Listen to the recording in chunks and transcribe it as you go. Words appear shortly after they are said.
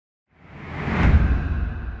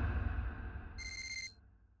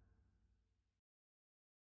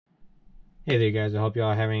Hey there guys, I hope you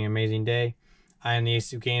all are having an amazing day. I am the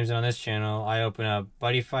Ace of Games, and on this channel I open up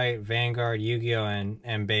Buddy Fight, Vanguard, Yu-Gi-Oh!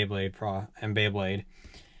 and Beyblade.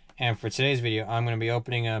 And for today's video, I'm going to be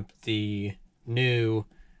opening up the new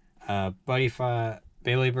Buddy Fight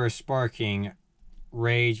Beyblade Burst Sparking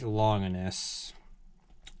Rage Longinus.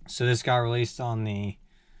 So this got released on the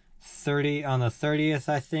 30th,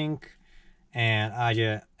 I think, and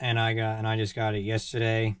I just got it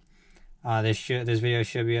yesterday. This video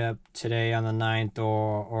should be up today on the 9th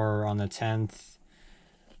or on the 10th.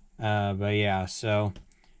 But yeah, so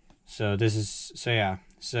this is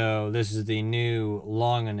the new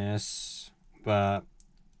Longinus, but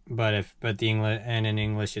the English, and in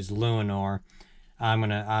English it's Luinor. I'm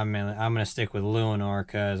gonna stick with Luinor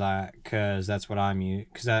because that's what I'm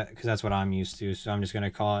used to. So I'm just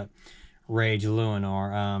gonna call it Rage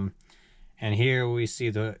Luinor. And here we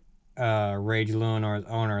see the Rage Luinor's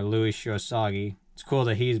owner, Louis Shiosagi. It's cool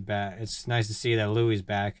that he's back. It's nice to see that Louis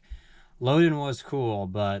back. Loden was cool,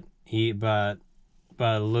 but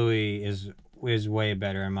Louis is way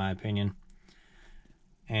better in my opinion.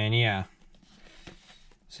 And yeah,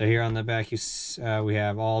 so here on the back we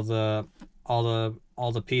have all the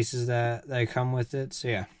pieces that come with it. So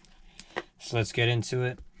yeah, so let's get into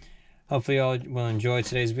it. Hopefully you all will enjoy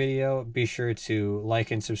today's video. Be sure to like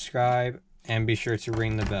and subscribe, and be sure to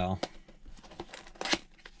ring the bell.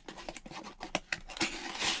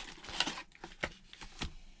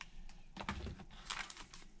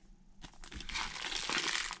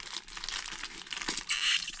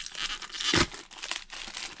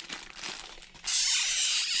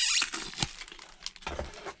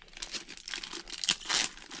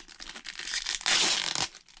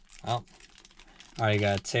 Oh, I already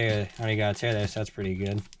got a tear there, so that's pretty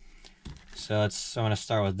good. So I'm gonna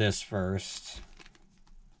start with this first.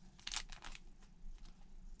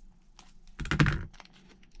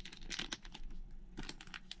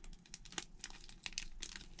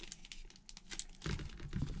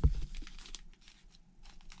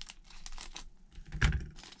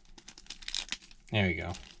 There we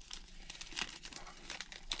go.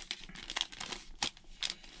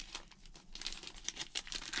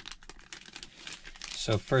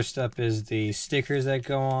 So first up is the stickers that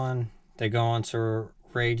go on. They go on to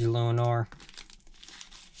Rage Luinor.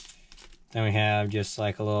 Then we have just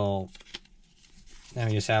like a little. Then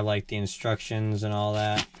we just have like the instructions and all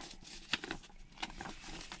that.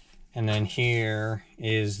 And then here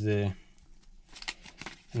is the.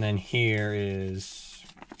 And then here's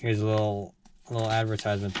a little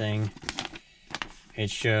advertisement thing. It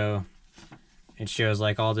shows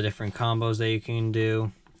like all the different combos that you can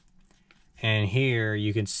do. And here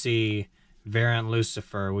you can see Variant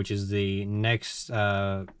Lucifer, which is the next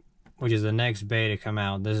bay to come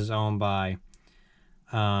out. This is owned by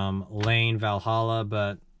Lane Valhalla,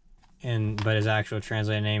 but his actual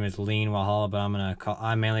translated name is Lean Valhalla. But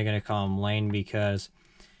I'm mainly gonna call him Lane because,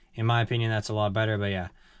 in my opinion, that's a lot better. But yeah,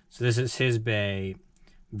 so this is his bay,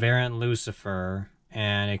 Variant Lucifer,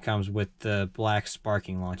 and it comes with the black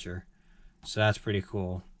sparking launcher. So that's pretty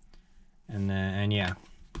cool. And yeah.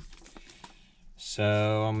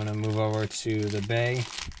 So I'm gonna move over to the bay.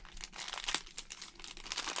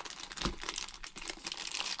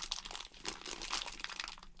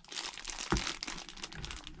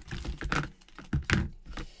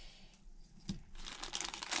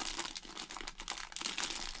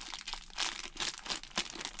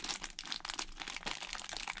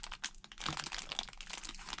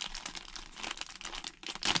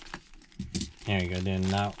 There you go.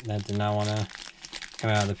 That did not want to come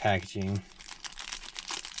out of the packaging.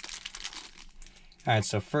 Alright,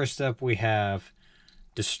 so first up we have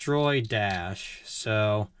Destroy Dash.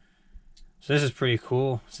 So this is pretty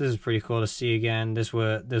cool. This is pretty cool to see again. This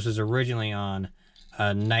was originally on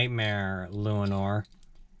Nightmare Luinor.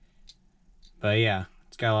 But yeah,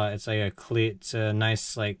 it's a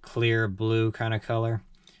nice like clear blue kind of color.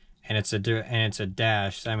 And it's a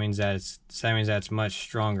dash. So that means that it's much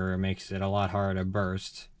stronger. It makes it a lot harder to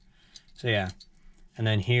burst. So yeah. And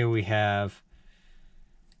then here we have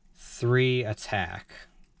 3 attack.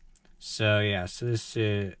 So yeah, this is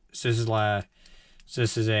the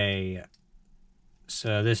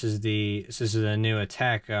new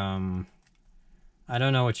attack. I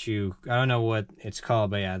don't know what it's called,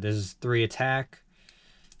 but yeah, this is 3 attack.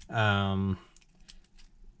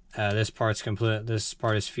 This part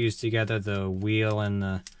is fused together. The wheel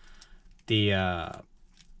and yeah,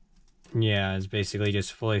 it's basically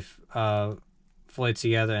just fully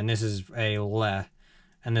together. And this is a left.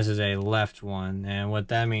 And this is a left one, and what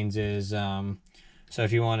that means is, so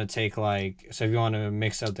if you want to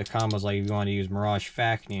mix up the combos, like if you want to use Mirage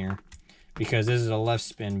Fafnir, because this is a left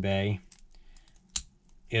spin bay,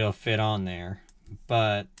 it'll fit on there,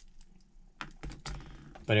 but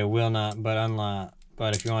it will not.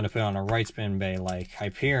 But if you want to put on a right spin bay like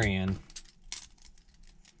Hyperion,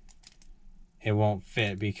 it won't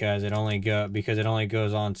fit because it only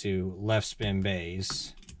goes onto left spin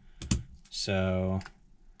bays. So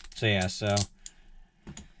if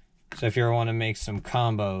you ever want to make some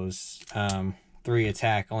combos, 3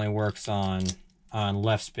 attack only works on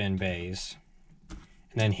left spin bays.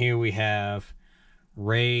 And then here we have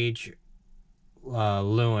Rage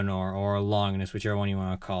Luinor, or Longinus, whichever one you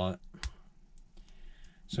want to call it.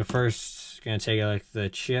 So first, gonna take like the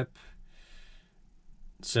chip.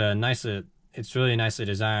 It's really nicely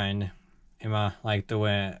designed. Like the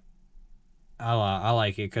way I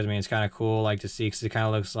like it, because I mean it's kind of cool, like to see, because it kind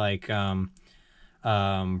of looks like Brutal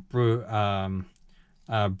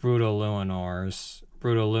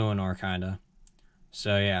Luinor kind of.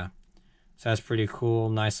 So yeah, so that's pretty cool,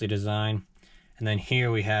 nicely designed. And then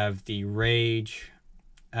here we have the Rage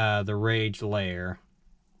layer.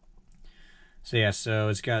 So yeah, so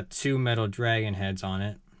it's got 2 metal dragon heads on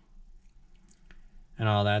it and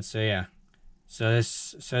all that. So yeah, so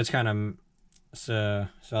it's kind of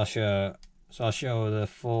I'll show the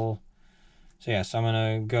full. So yeah, so I'm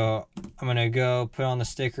gonna go put on the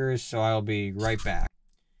stickers, so I'll be right back.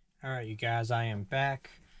 Alright you guys, I am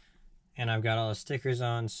back, and I've got all the stickers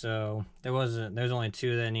on. So there's only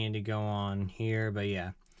 2 that needed to go on here, but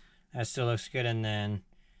yeah, that still looks good. And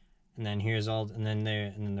then here's all, and then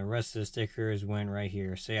the rest of the stickers went right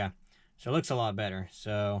here. So yeah, so it looks a lot better.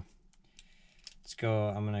 So let's go.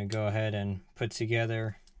 I'm gonna go ahead and put Rage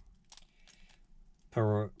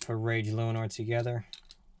Luinor together.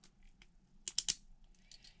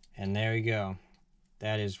 And there we go.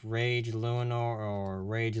 That is Rage Luinor, or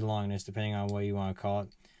Rage Longinus, depending on what you want to call it,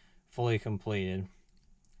 fully completed.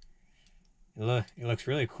 It looks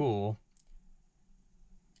really cool.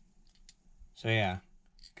 So yeah,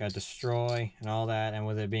 got Destroy and all that, and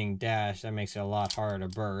with it being dashed, that makes it a lot harder to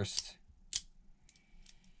burst.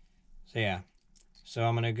 So yeah, so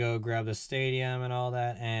I'm gonna go grab the stadium and all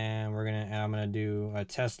that, and I'm gonna do a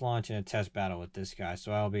test launch and a test battle with this guy.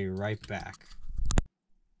 So I'll be right back.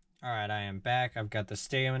 Alright, I am back. I've got the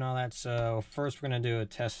stadium and all that. So first we're gonna do a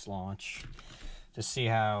test launch to see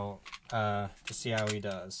how he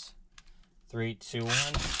does. 3, 2, 1.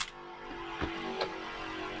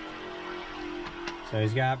 So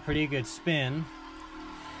he's got pretty good spin,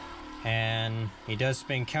 and he does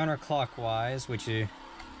spin counterclockwise, which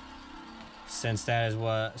since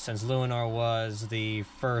Luinor was the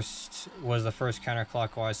first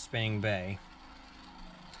counterclockwise spinning bay.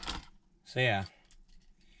 So yeah.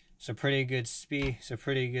 So pretty good speed, so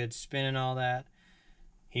pretty good spin and all that.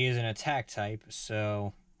 He is an attack type,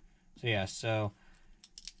 so yeah, so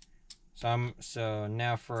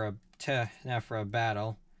now for a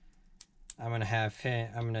battle, I'm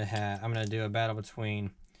gonna do a battle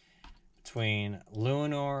between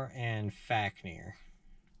Luinor and Fafnir.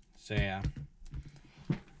 So yeah.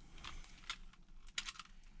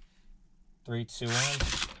 3, 2, 1.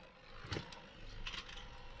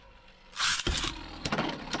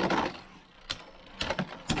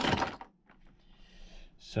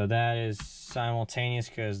 So that is simultaneous,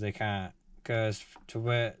 because the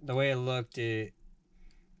way it looked, it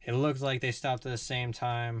looked like they stopped at the same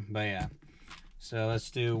time. But yeah, so let's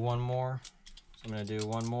do one more. So I'm gonna do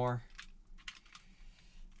one more.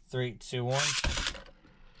 3, 2, 1.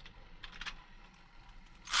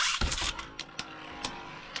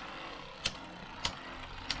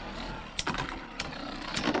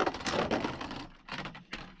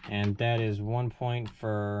 And that is 1 point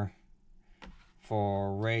for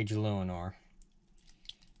Rage Luinor.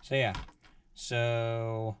 So yeah,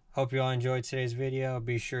 so hope you all enjoyed today's video.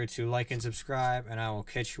 Be sure to like and subscribe, and I will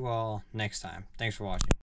catch you all next time. Thanks for watching.